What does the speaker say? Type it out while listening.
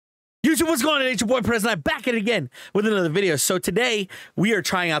YouTube, what's going on? It's your boy President. I'm back at it again with another video. So today we are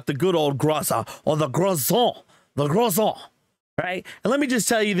trying out the good old Groza or the Groza, right? And let me just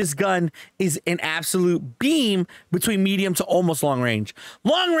tell you, this gun is an absolute beam between medium to almost long range.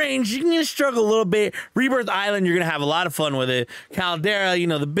 Long range, you're gonna struggle a little bit. Rebirth Island, you're gonna have a lot of fun with it. Caldera, you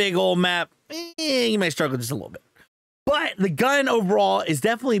know, the big old map, you may struggle just a little bit. But the gun overall is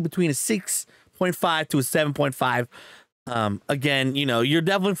definitely between a 6.5 to a 7.5. Again, you know, you're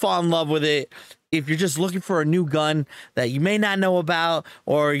definitely fall in love with it if you're just looking for a new gun that you may not know about,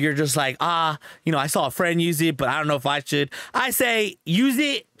 or you're just like, you know, I saw a friend use it, but I don't know if I should. I say use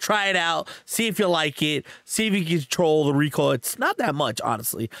it, try it out, see if you like it, see if you can control the recoil. It's not that much,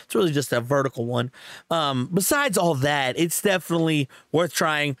 honestly. It's really just a vertical one. Besides all that, it's definitely worth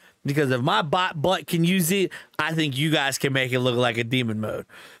trying, because if my butt can use it, I think you guys can make it look like a demon mode.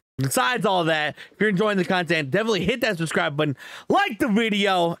 Besides all that, if you're enjoying the content, definitely hit that subscribe button, like the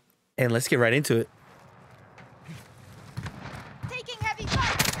video, and let's get right into it. Taking heavy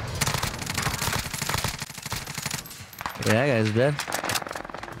fire. Yeah, that guy's dead.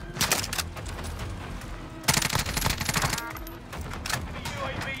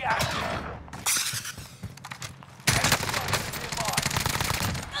 UAV active.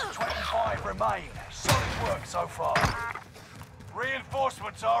 25 remain. Solid work so far.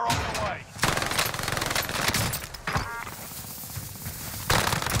 Reinforcements are on the way.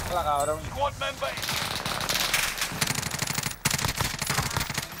 Squad member is...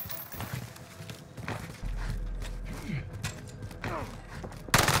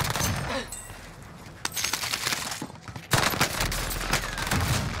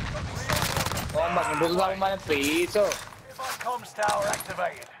 Nearby comms tower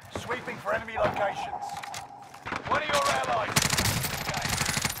activated. Sweeping for enemy locations. One of your allies.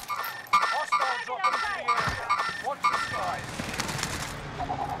 Hostile drop into the area. Watch the skies.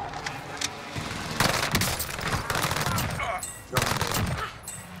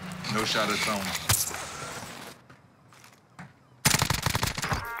 No shot at zone.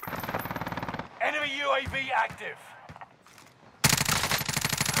 Enemy UAV active.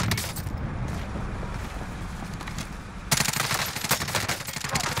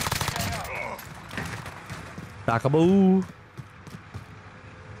 Takaboo.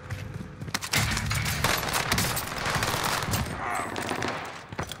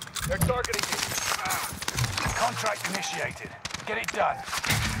 They're targeting you. Contract initiated. Get it done.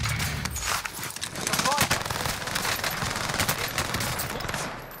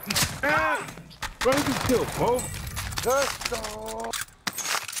 What did you kill, Bo?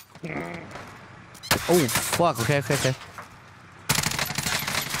 Oh, fuck. Okay.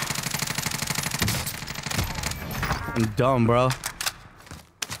 I'm dumb, bro.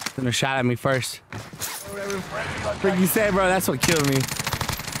 Gonna shot at me first. What you say, bro? That's what killed me.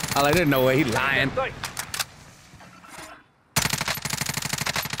 I didn't know what he lying.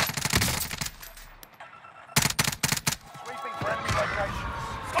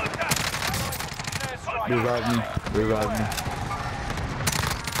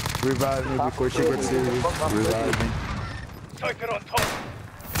 Revive me before she gets serious. Revive me. Take it on top.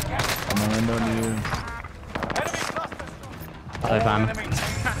 I'm gonna land on you. I found him.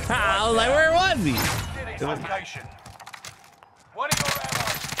 I was like, where was he? Location. One of your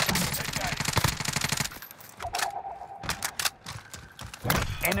allies.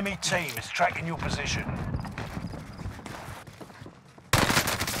 Enemy team is tracking your position.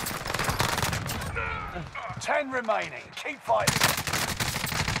 Ten remaining. Keep fighting.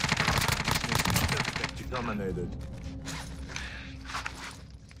 Dominated.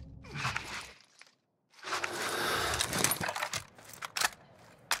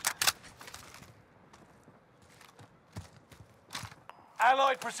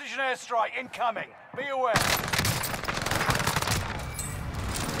 Allied precision airstrike incoming. Be aware.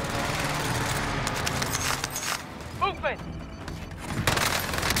 Movement.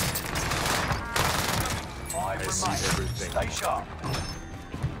 5 remain. Stay sharp.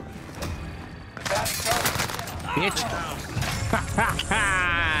 Bitch.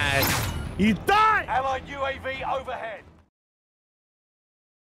 You thought? Allied UAV overhead.